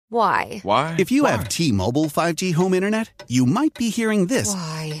Why? Why? If you have T-Mobile 5G home internet, you might be hearing this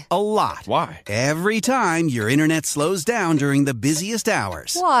Why? a lot. Why? Every time your internet slows down during the busiest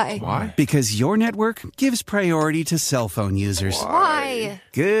hours. Why? Why? Because your network gives priority to cell phone users. Why?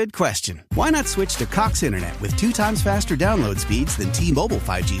 Good question. Why not switch to Cox Internet with 2 times faster download speeds than T-Mobile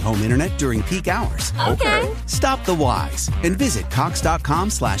 5G home internet during peak hours? Okay. Stop the whys and visit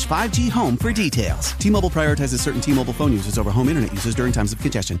cox.com/5G home for details. T-Mobile prioritizes certain T-Mobile phone users over home internet users during times of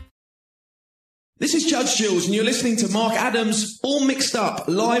congestion. This is Judge Jules, and you're listening to Mark Adams, All Mixed Up,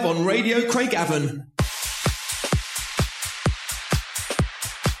 live on Radio Craigavon.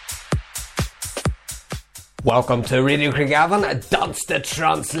 Welcome to Radio Craigavon, Dunster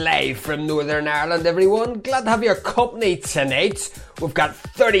Trance live from Northern Ireland, everyone. Glad to have your company tonight. We've got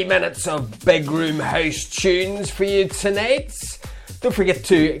 30 minutes of big room house tunes for you tonight. Don't forget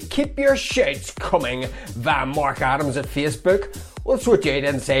to keep your shouts coming via Mark Adams at Facebook. We'll sort you out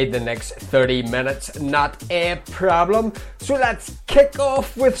inside the next 30 minutes, not a problem. So let's kick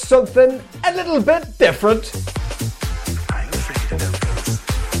off with something a little bit different.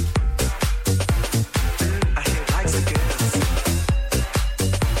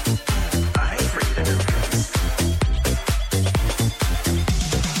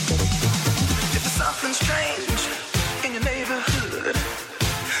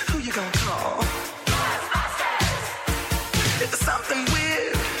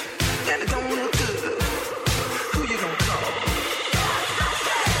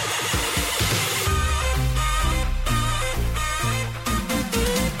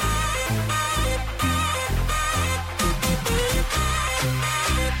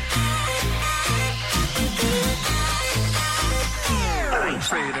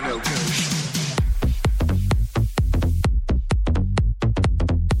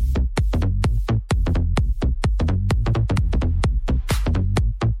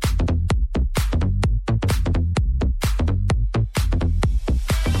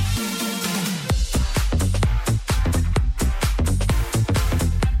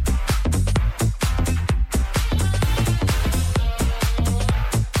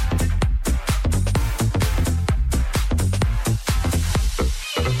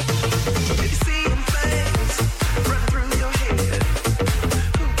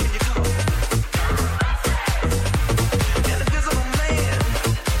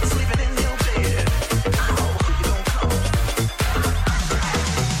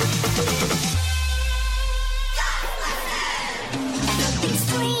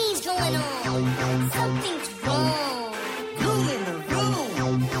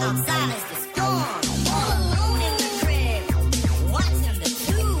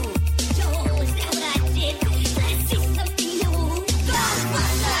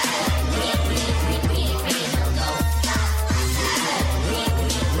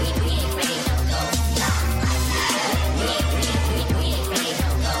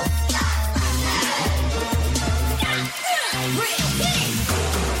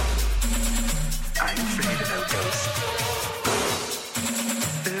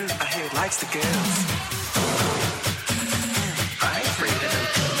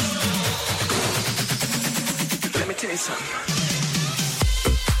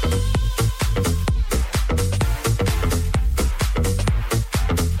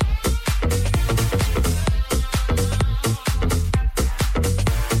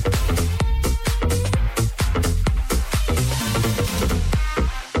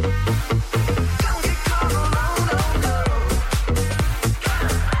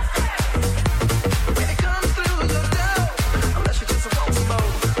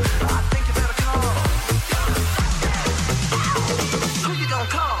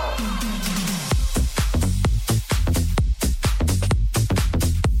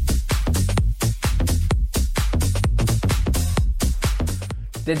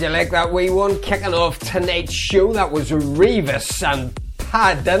 Did you like that wee one? Kicking off tonight's show, that was Revis and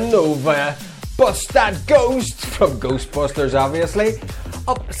Padanova. Bust That Ghost from Ghostbusters, obviously.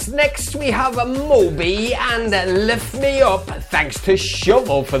 Up next we have a Moby and Lift Me Up, thanks to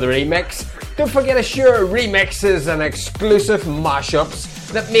Shovel for the remix. Don't forget Assure remixes and exclusive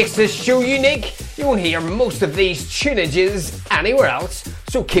mashups that makes this show unique. You won't hear most of these tunages anywhere else,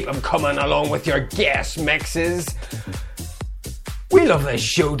 so keep them coming along with your guest mixes. We love this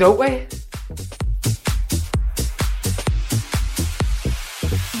show, don't we?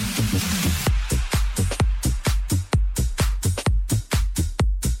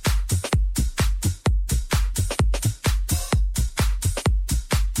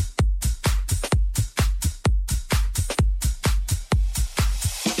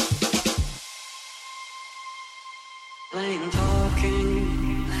 Plain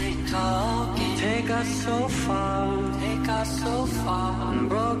talking, us so far, and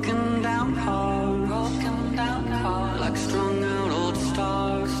broken down heart, like strung out old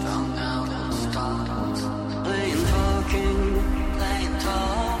stars, plain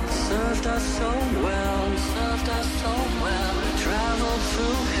talk, served us so well, traveled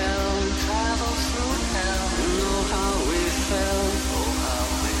through hell, know how we felt.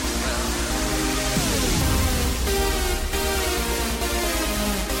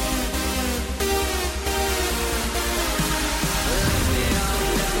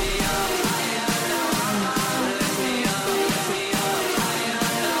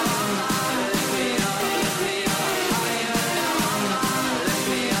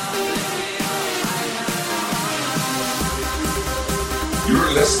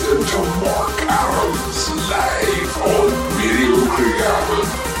 You're listening to Mark Adams live on Radio Craigavon.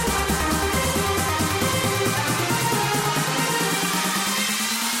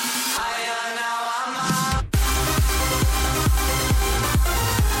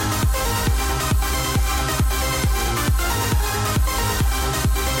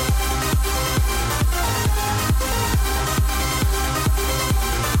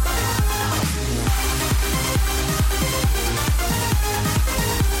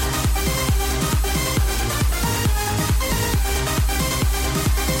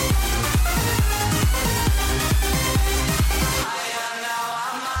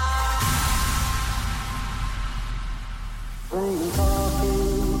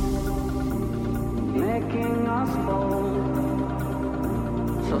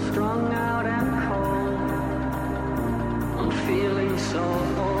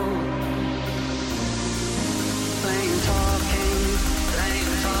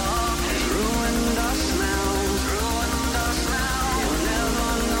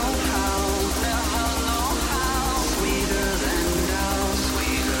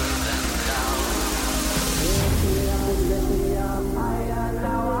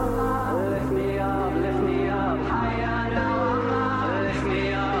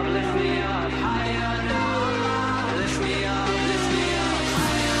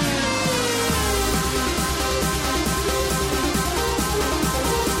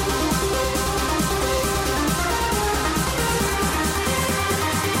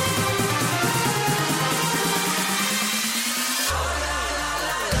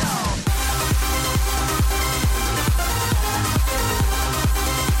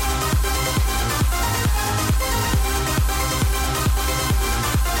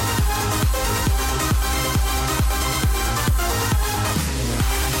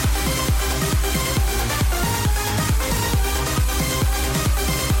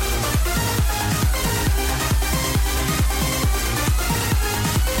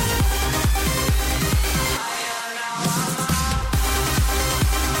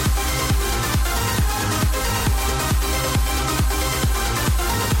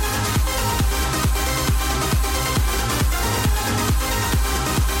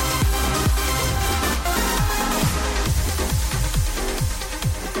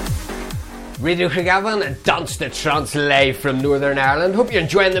 Radio Craigavon, Dance the Trance live from Northern Ireland. Hope you're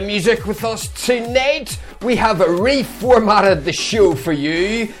enjoying the music with us tonight. We have reformatted the show for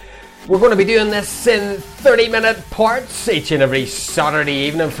you. We're going to be doing this in 30-minute parts each and every Saturday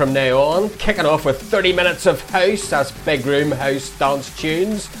evening from now on. Kicking off with 30 minutes of house, that's big room house dance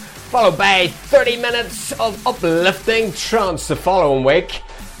tunes. Followed by 30 minutes of uplifting trance the following week.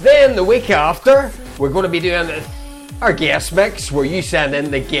 Then the week after, we're going to be doing our guest mix, where you send in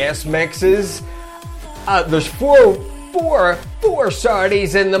the guest mixes. There's four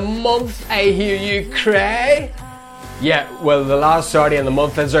Saturdays in the month, I hear you cry. Yeah, well, the last Saturday in the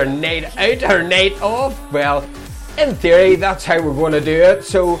month is our night out, our night off. Well, in theory, that's how we're going to do it.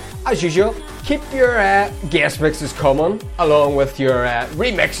 So, as usual, keep your guest mixes coming, along with your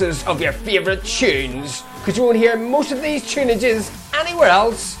remixes of your favourite tunes, because you won't hear most of these tunages anywhere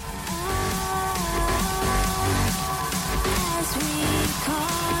else.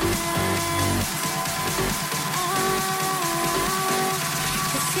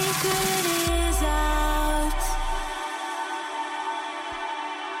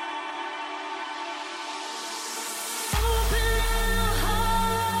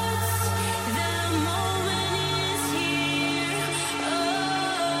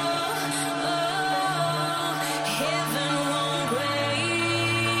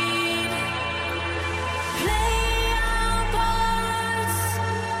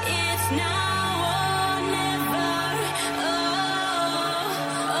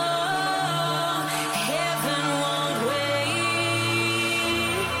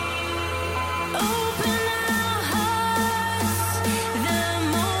 Open our hearts, the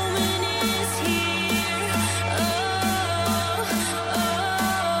moment is here.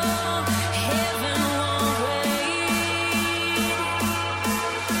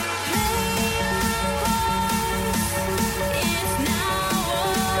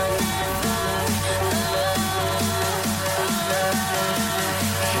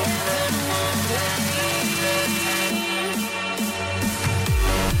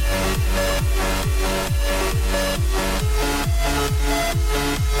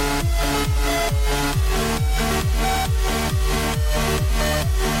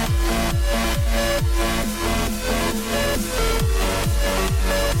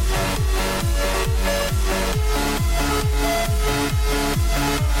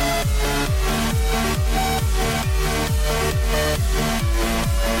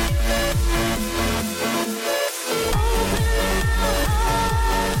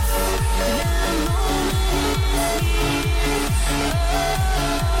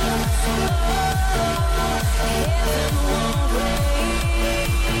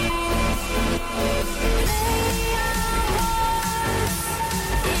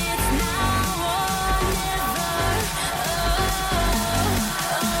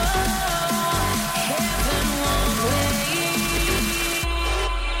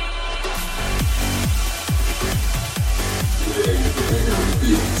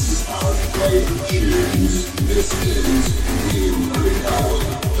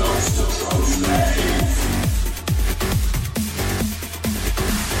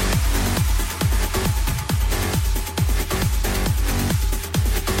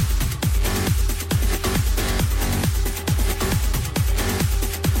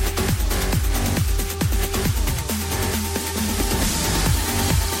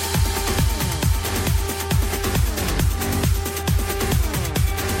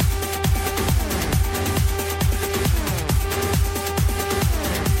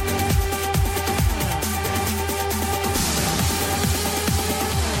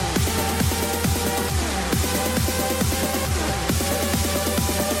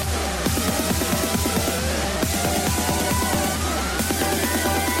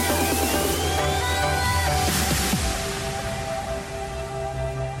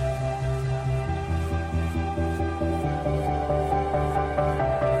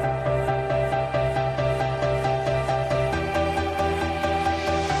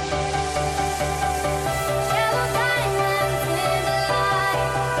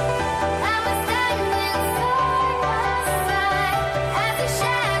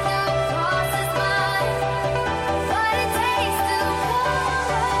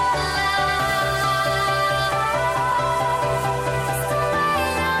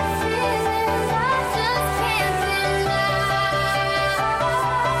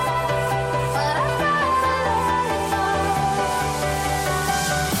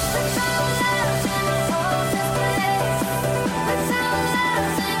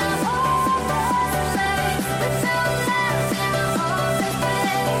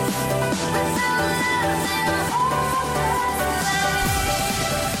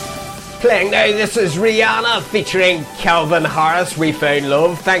 Playing now, this is Rihanna featuring Calvin Harris, We Found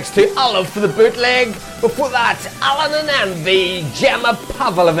Love. Thanks to Olive for the bootleg. Before that, Alan and Envy, Gemma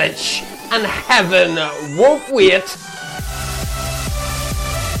Pavlovich, and Heaven Won't Wait.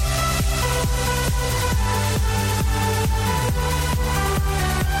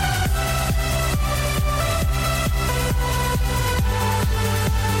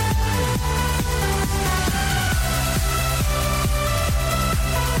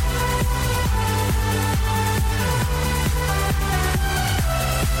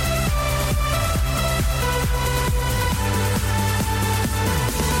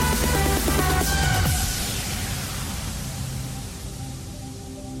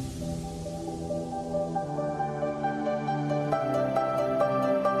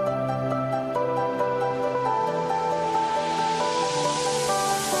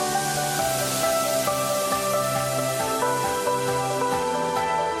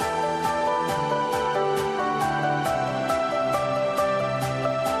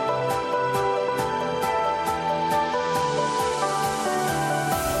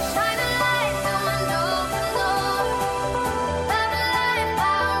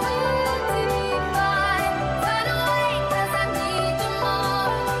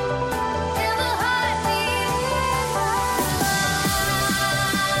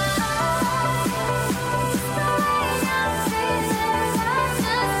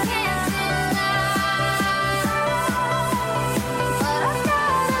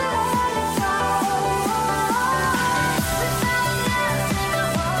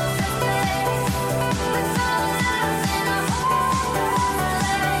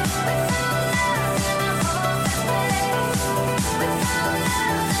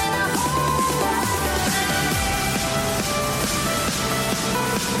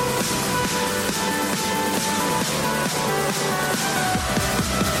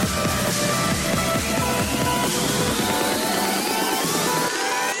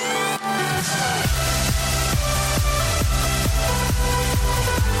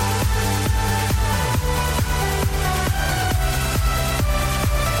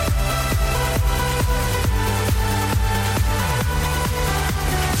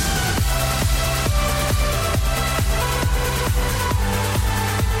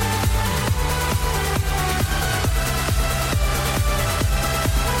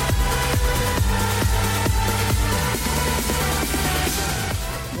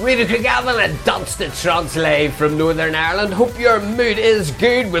 Radio Craigavon and Dance the Trance live from Northern Ireland. Hope your mood is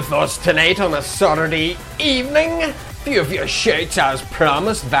good with us tonight on a Saturday evening. Few of your shouts as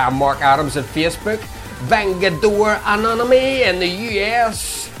promised via Mark Adams at Facebook, Vengador Anonymy in the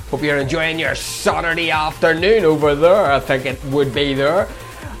US. Hope you're enjoying your Saturday afternoon over there. I think it would be there.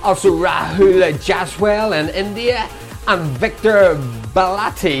 Also Rahul Jaswell in India and Victor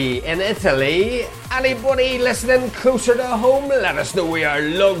Balatti in Italy. Anybody listening closer to home, let us know where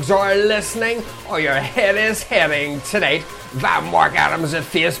your lugs are listening or your head is heading tonight via Mark Adams at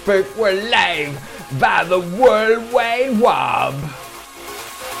Facebook. We're live via the World Wide Web.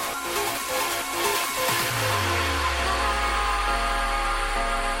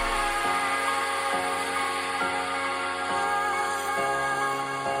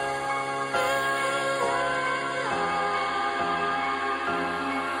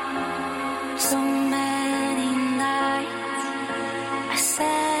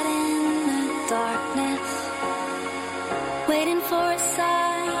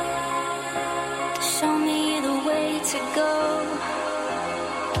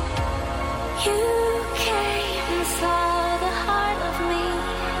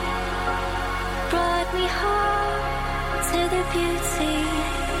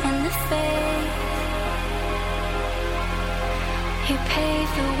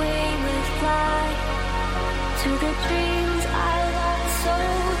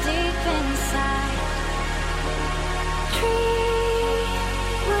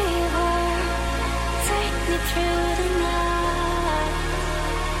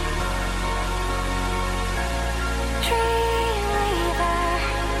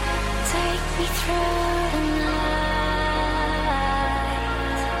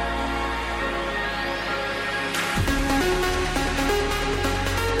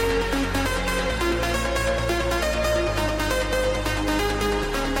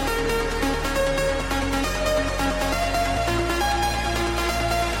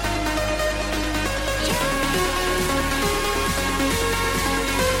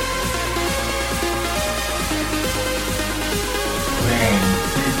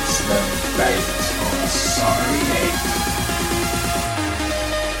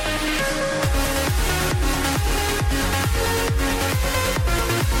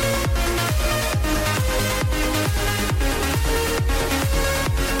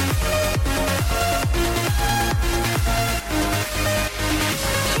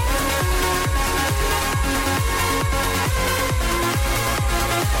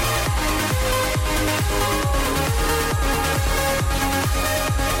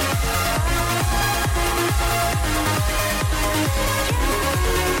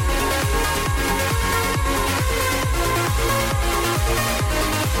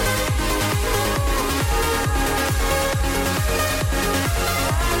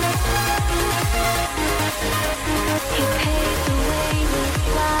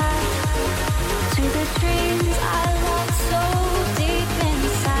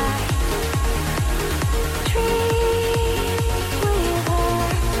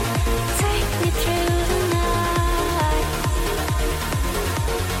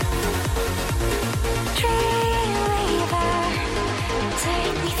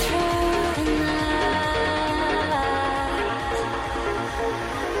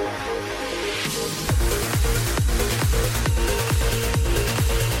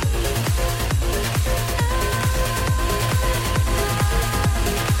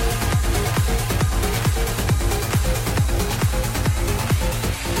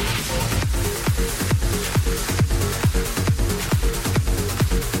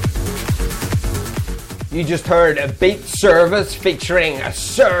 You just heard a Beat Service featuring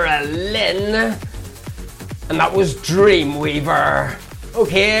Sarah Lynn, and that was Dreamweaver.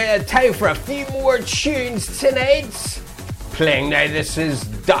 Okay, time for a few more tunes tonight. Playing now, this is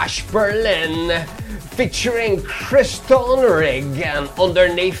Dash Berlin featuring Kriston Rigg and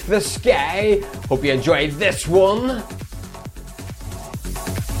Underneath the Sky. Hope you enjoyed this one.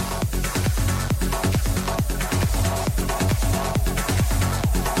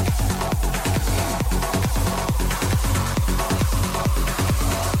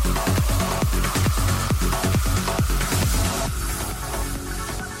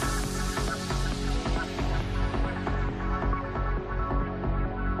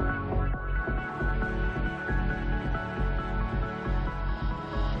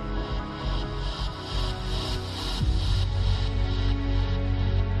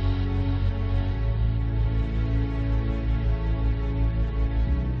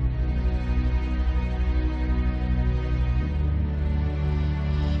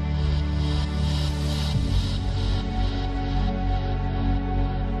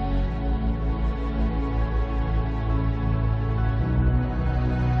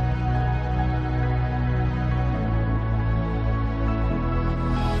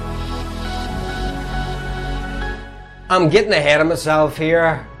 I'm getting ahead of myself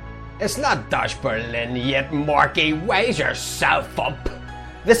here. It's not Dash Berlin yet, Marky. Wise yourself up.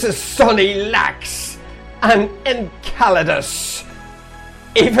 This is Sonny Lax and Enceladus.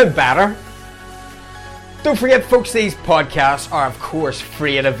 Even better. Don't forget, folks, these podcasts are, of course,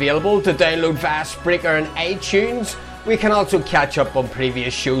 free and available to download via Spreaker and iTunes. We can also catch up on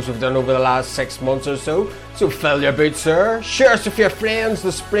previous shows we've done over the last 6 months or so. So fill your boots, sir. Share us with your friends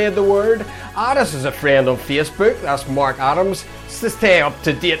to spread the word. Add us as a friend on Facebook. That's Mark Adams. To stay up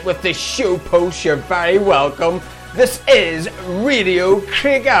to date with the show posts, you're very welcome. This is Radio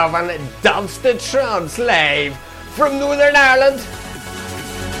Craigavon Dance to Trance live from Northern Ireland.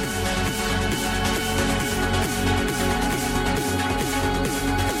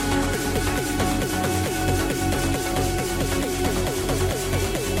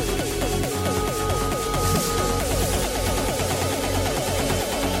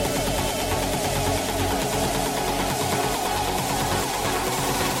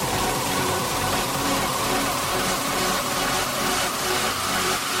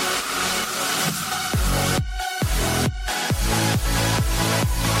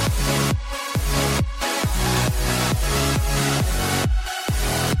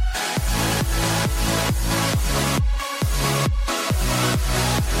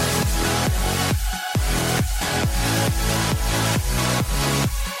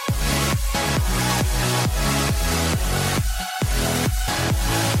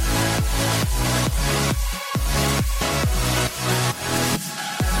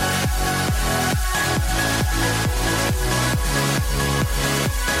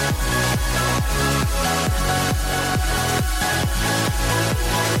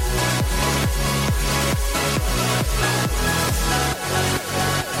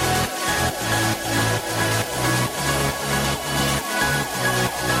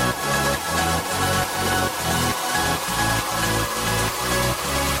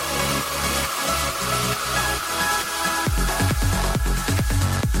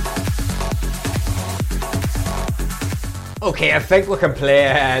 Okay, I think we can play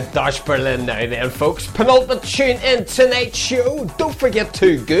Dash Berlin now then, folks. Penultimate tune in tonight's show. Don't forget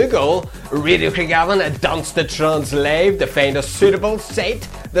to Google Radio Craigavon Dance to Trance Live to find a suitable site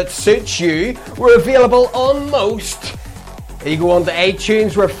that suits you. We're available on most. You go on to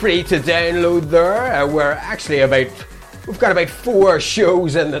iTunes, we're free to download there. We've got about 4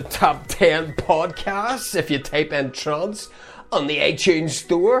 shows in the top 10 podcasts if you type in trance on the iTunes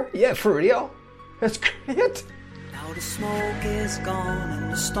store. Yeah, for real. That's great. Now the smoke is gone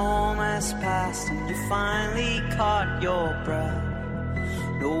and the storm has passed and you finally caught your breath.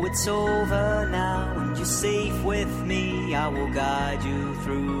 No, it's over now and you're safe with me. I will guide you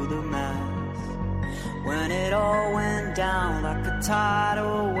through the mess. When it all went down like a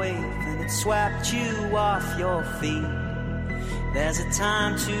tidal wave and it swept you off your feet, there's a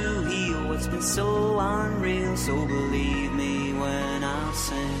time to heal what's been so unreal. So believe me when I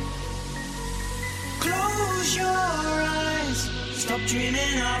sing. Close your eyes, stop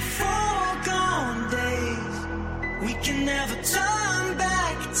dreaming of foregone days. We can never turn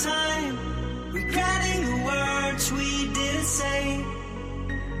back time, regretting the words we didn't say.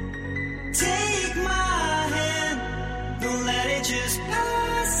 Take my hand, don't let it just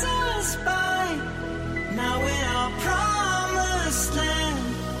pass us by. Now in our promised land,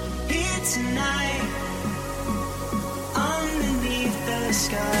 here tonight, underneath the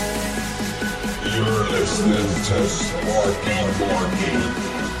sky. You're listening to Sparky Marky,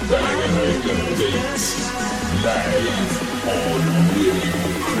 banging out the beats, live on Radio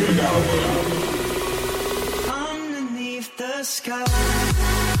Craig Allen. Underneath the sky.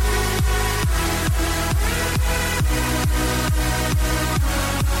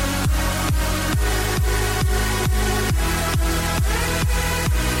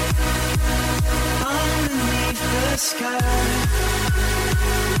 Underneath the sky.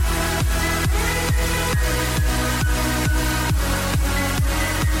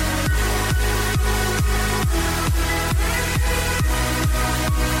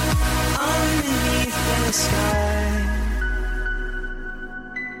 Underneath the sky.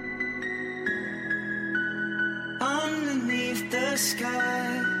 Underneath the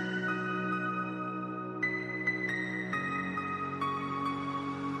sky.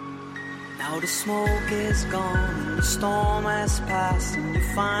 Now the smoke is gone and the storm has passed and you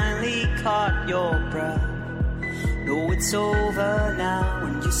finally caught your breath. No, it's over now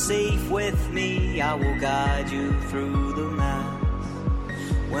and you're safe with me. I will guide you through the mess.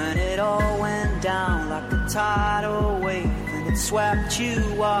 When it all went down like a tidal wave and it swept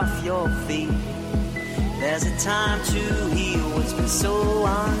you off your feet. There's a time to heal what's been so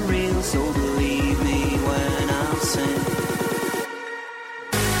unreal. So believe me when I'm saying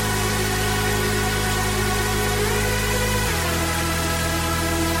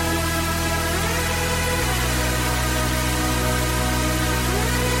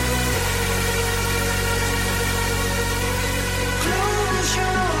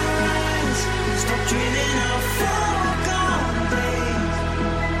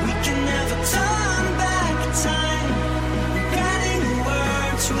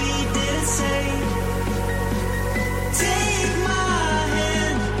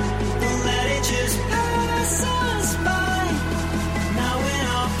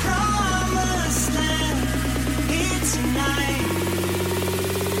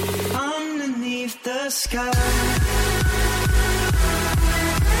sky.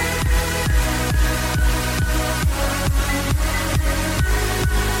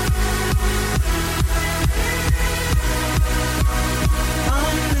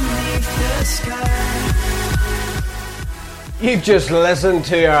 You've just listened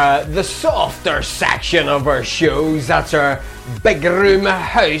to the softer section of our shows. That's our Big Room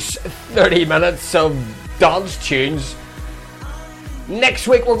House 30 minutes of dance tunes. Next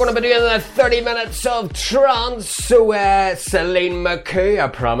week we're going to be doing 30 minutes of trance. So Celine McCoo, I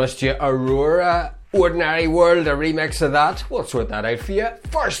promised you Aurora, Ordinary World, a remix of that. We'll sort that out for you.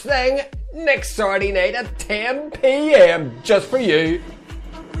 First thing, next Saturday night at 10 p.m. just for you.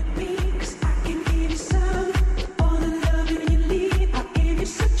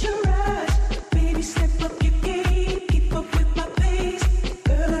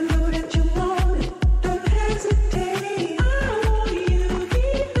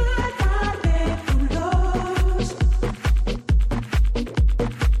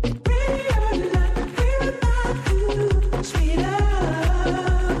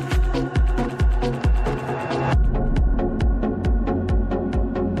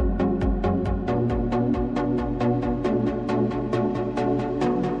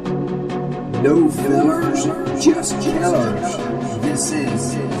 No fillers, just killers. This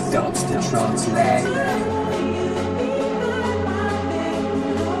is Dance to Trance Live.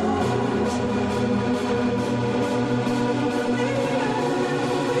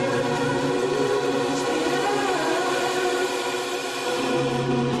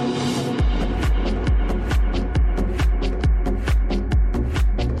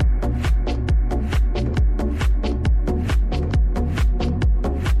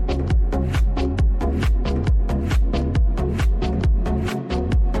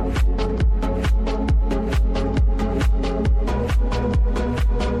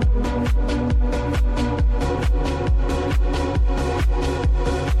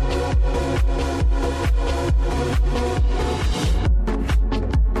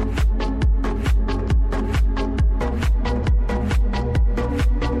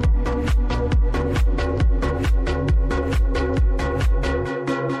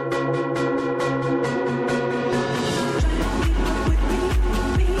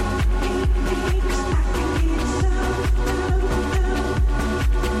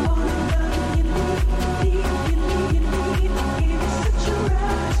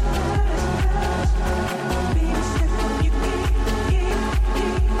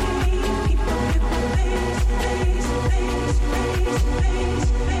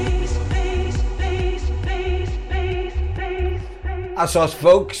 That's us,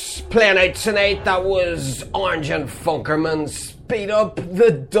 folks. Playing out tonight, that was Orange and Funkerman's beat up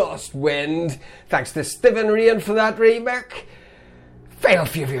the dust wind. Thanks to Stephen Rain for that remake. Final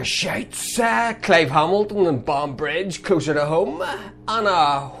few of your shouts. Clive Hamilton and Bombridge, closer to home.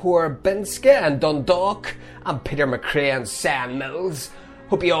 Anna Horbinska and Dundalk. And Peter McRae and Sam Mills.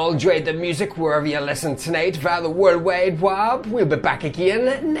 Hope you all enjoyed the music wherever you listen tonight via the World Wide Web. We'll be back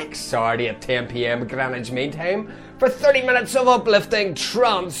again next Saturday at 10 p.m. Greenwich Mean Time for 30 minutes of uplifting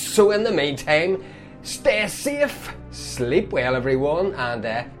trance. So in the meantime, stay safe, sleep well everyone, and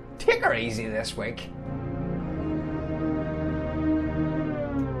take her easy this week.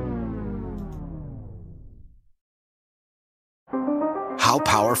 How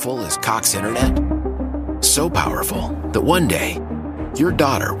powerful is Cox Internet? So powerful that one day, your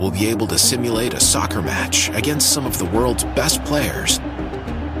daughter will be able to simulate a soccer match against some of the world's best players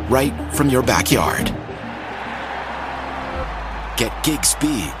right from your backyard. Get gig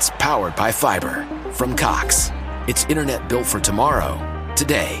speeds powered by fiber from Cox. It's internet built for tomorrow,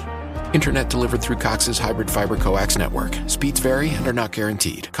 today. Internet delivered through Cox's hybrid fiber coax network. Speeds vary and are not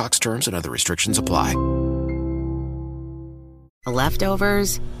guaranteed. Cox terms and other restrictions apply.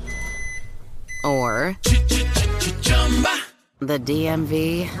 Leftovers or the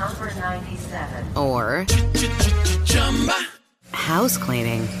DMV number 97 or house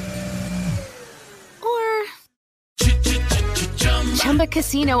cleaning or Chumba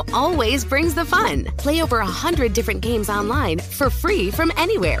Casino always brings the fun. Play over 100 different games online for free from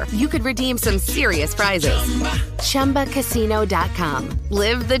anywhere. You could redeem some serious prizes. ChumbaCasino.com.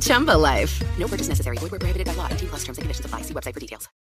 Live the Chumba life. No purchase necessary. Void where prohibited by law. 18+ terms and conditions apply. See website for details.